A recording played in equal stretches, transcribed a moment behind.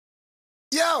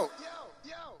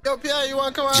Yo, Pierre, you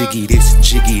wanna come out? Jiggy this,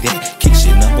 jiggy that, kick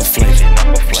shit number flavor.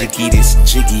 Jiggy this,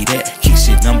 jiggy that, kick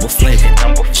shit number flavor.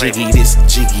 Jiggy this,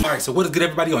 jiggy. Alright, so what is good,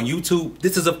 everybody on YouTube?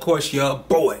 This is, of course, your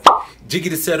boy,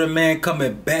 JiggyDaSetter, man,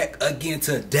 coming back again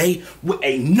today with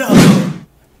another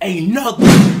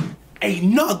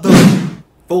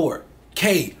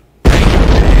 4K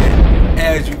man.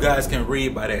 As you guys can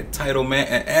read by that title, man,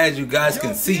 and as you guys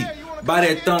can see by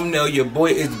that thumbnail, your boy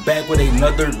is back with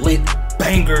another lit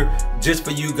banger just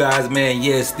for you guys, man.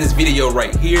 Yes, this video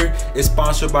right here is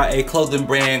sponsored by a clothing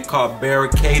brand called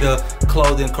Barikada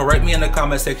clothing. Correct me in the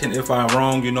comment section if I'm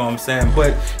wrong, you know what I'm saying?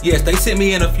 But yes, they sent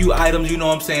me in a few items, you know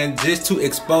what I'm saying, just to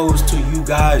expose to you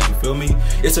guys, you feel me?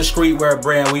 It's a streetwear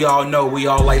brand. We all know, we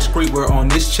all like streetwear on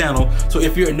this channel. So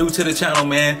if you're new to the channel,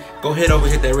 man, go head over,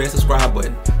 hit that red subscribe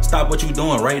button. Stop what you're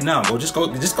doing right now. Just go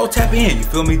tap in, you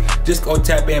feel me? Just go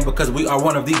tap in because we are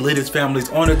one of the latest families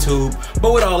on the tube.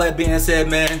 But with all that being said,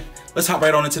 man, let's hop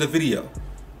right on into the video.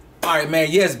 Alright, man,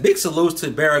 yes, big salutes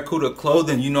to Barikada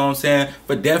clothing, you know what I'm saying,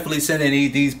 for definitely sending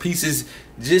these pieces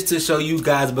just to show you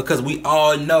guys, because we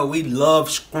all know we love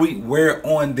streetwear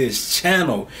on this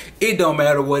channel. It don't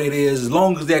matter what it is, as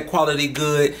long as that quality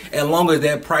good, as long as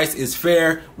that price is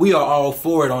fair, we are all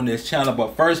for it on this channel.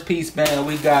 But first piece, man,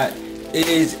 we got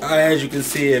is, as you can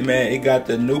see it, man, it got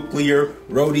the Nuclear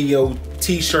Rodeo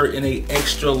t-shirt in a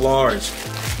extra large.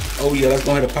 Oh yeah, let's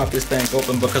go ahead and pop this thing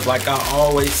open, because like I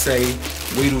always say,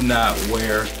 we do not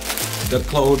wear the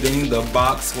clothing, the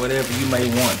box, whatever you may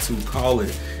want to call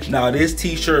it. Now this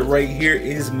t-shirt right here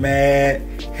is mad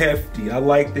hefty. I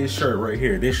like this shirt right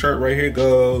here. This shirt right here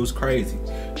goes crazy.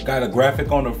 Got a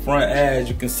graphic on the front, as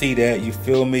you can see that, you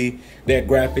feel me? That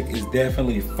graphic is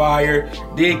definitely fire.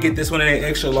 Did get this one in an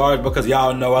extra large because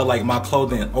y'all know I like my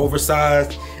clothing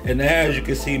oversized. And as you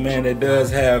can see, man, it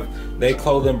does have that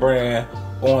clothing brand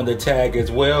on the tag as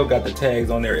well. Got the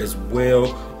tags on there as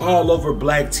well. All over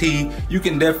black tee. You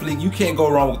can't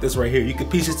go wrong with this right here. You can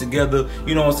piece this together,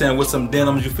 you know what I'm saying, with some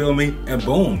denims, you feel me? And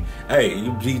boom, hey,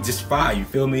 you be just fine, you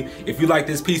feel me? If you like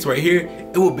this piece right here,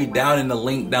 it will be down in the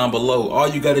link down below. All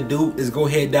you gotta do is go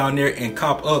ahead down there and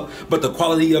cop up. But the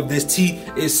quality of this tee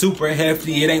is super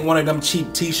hefty. It ain't one of them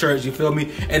cheap t-shirts, you feel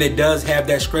me? And it does have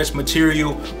that stretch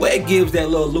material where it gives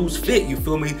that little loose fit, you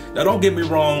feel me? Now don't get me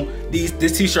wrong,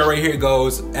 this t-shirt right here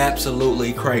goes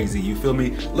absolutely crazy, you feel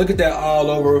me? Look at that all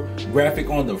over graphic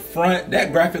on the front.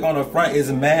 That graphic on the front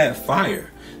is mad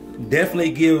fire.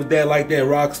 Definitely gives that like that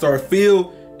rock star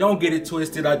feel. Don't get it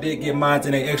twisted. I did get mine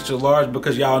in an extra large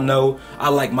because y'all know I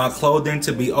like my clothing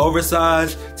to be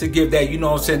oversized, to give that, you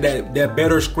know what I'm saying, that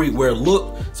better streetwear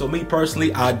look. So me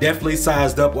personally, I definitely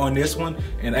sized up on this one,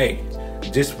 and hey,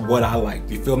 just what I like,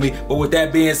 you feel me? But with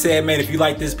that being said, man, if you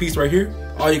like this piece right here,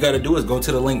 all you gotta do is go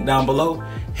to the link down below,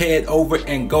 head over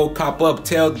and go cop up.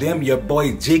 Tell them your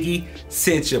boy Jiggy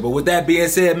sent you. But with that being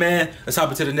said, man, let's hop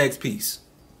into the next piece.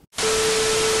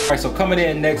 Alright, so coming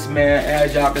in next, man,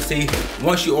 as y'all can see,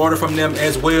 once you order from them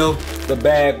as well, the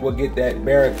bag will get that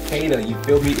Barikada, you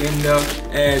feel me, in there,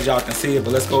 as y'all can see it.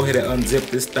 But let's go ahead and unzip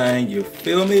this thing, you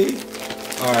feel me?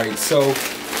 Alright, so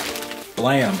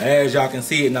blam, as y'all can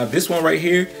see it. Now this one right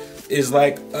here is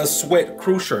like a sweat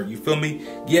crew shirt, you feel me?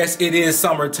 Yes, it is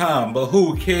summertime, but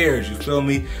who cares, you feel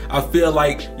me? I feel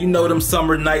like, you know, them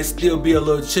summer nights still be a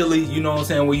little chilly, you know what I'm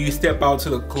saying, when you step out to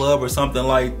the club or something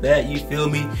like that, you feel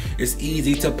me? It's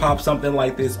easy to pop something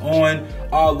like this on,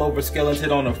 all over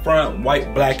skeleton on the front,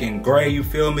 white, black, and gray, you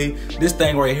feel me? This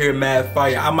thing right here, mad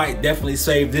fire. I might definitely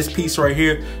save this piece right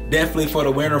here, definitely for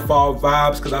the winter fall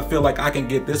vibes, because I feel like I can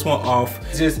get this one off.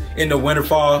 Just in the winter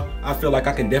fall, I feel like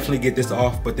I can definitely get this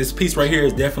off. But this piece right here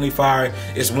is definitely fire.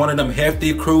 It's one of them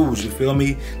hefty crews, you feel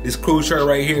me? This crew shirt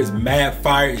right here is mad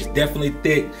fire. It's definitely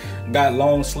thick, got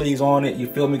long sleeves on it, you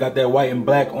feel me? Got that white and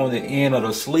black on the end of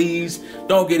the sleeves.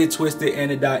 Don't get it twisted,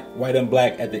 and it got white and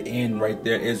black at the end right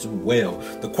there as well.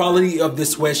 The quality of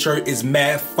this sweatshirt is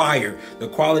mad fire. The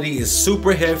quality is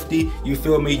super hefty, you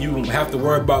feel me? You don't have to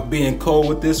worry about being cold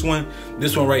with this one.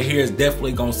 This one right here is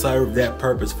definitely gonna serve that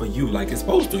purpose for you like it's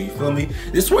supposed to, you feel me?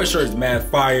 This sweatshirt is mad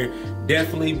fire.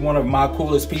 Definitely one of my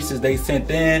coolest pieces they sent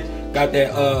in. Got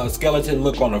that skeleton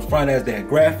look on the front as that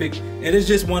graphic. It is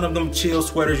just one of them chill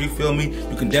sweaters, you feel me?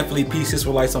 You can definitely piece this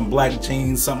with like some black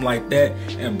jeans, something like that,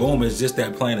 and boom, it's just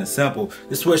that plain and simple.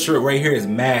 This sweatshirt right here is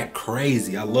mad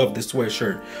crazy. I love this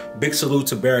sweatshirt. Big salute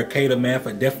to Barikada, man,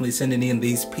 for definitely sending in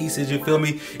these pieces, you feel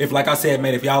me? If, like I said,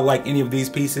 man, if y'all like any of these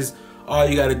pieces, all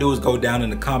you gotta do is go down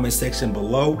in the comment section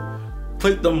below,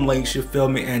 click them links, you feel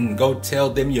me, and go tell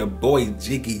them your boy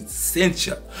Jiggy sent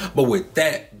you. But with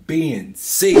that being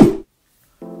said,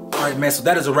 Alright, man, so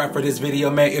that is a wrap for this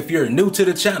video, man. If you're new to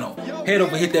the channel, head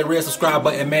over, hit that red subscribe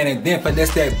button, man, and then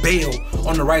finesse that bell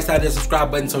on the right side of the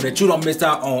subscribe button so that you don't miss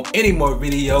out on any more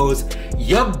videos.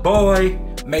 Your boy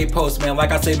may post, man. Like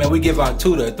I say, man, we give out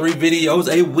 2 to 3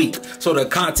 videos a week. So the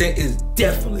content is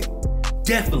definitely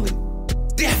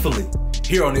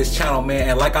here on this channel, man.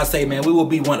 And like I say, man, we will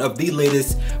be one of the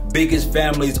latest, biggest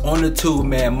families on the tube,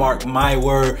 man. Mark my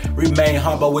word. Remain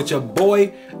humble with your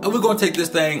boy. And we're gonna take this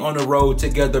thing on the road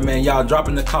together, man. Y'all drop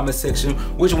in the comment section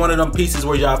which one of them pieces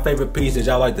were y'all favorite piece. Did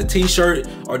y'all like the t-shirt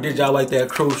or did y'all like that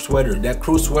crew sweater? That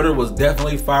crew sweater was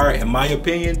definitely fire in my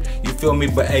opinion. You feel me?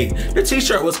 But hey, the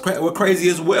t-shirt was crazy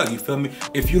as well. You feel me?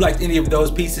 If you liked any of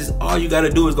those pieces, all you gotta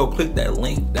do is go click that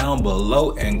link down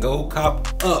below and go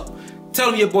cop up.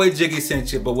 Tell them your boy Jiggy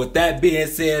sent you. But with that being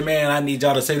said, man, I need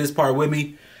y'all to say this part with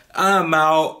me. I'm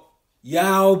out.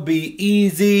 Y'all be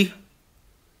easy.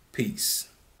 Peace.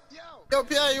 Yo,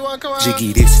 Pierre, you wanna come out?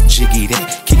 Jiggy this, jiggy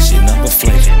that, keep shit number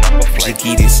flavor.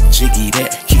 Jiggy this, jiggy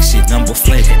that, keep shit number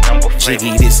flavor.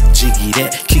 Jiggy this, jiggy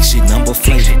that, keep shit number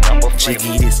flavor.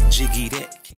 Jiggy this, jiggy that.